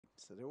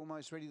So they're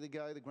almost ready to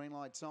go. The green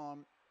light's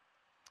on.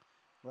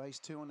 Race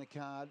 2 on the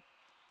card.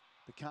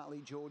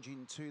 Bacali George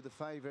into the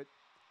favourite.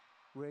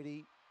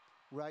 Ready.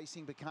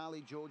 Racing,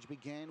 Bacali George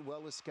began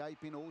well,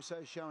 escaping, also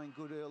showing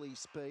good early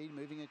speed.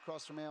 Moving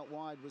across from out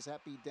wide was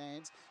Happy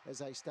Dance as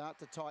they start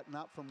to tighten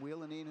up from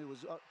Wheeling In, who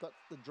has got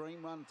the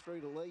dream run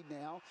through to lead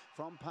now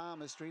from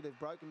Palmer Street. They've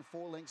broken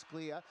 4 lengths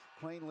clear.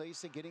 Queen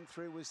Lisa getting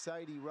through with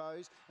Sadie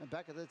Rose. And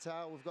back at the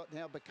tail, we've got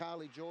now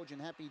Bacali George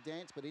and Happy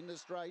Dance, but in the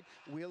straight,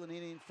 Wheeling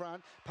In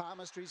front.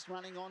 Palmer Street's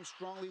running on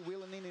strongly.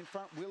 Wheeling In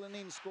front. Wheeling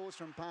In scores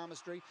from Palmer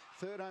Street.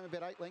 Third home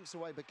about 8 lengths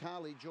away,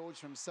 Bacali George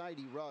from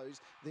Sadie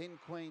Rose. Then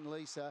Queen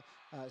Lisa.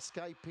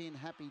 Escape in,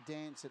 Happy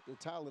Dance at the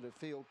tail of the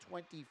field,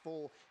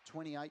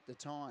 24.28 the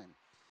time.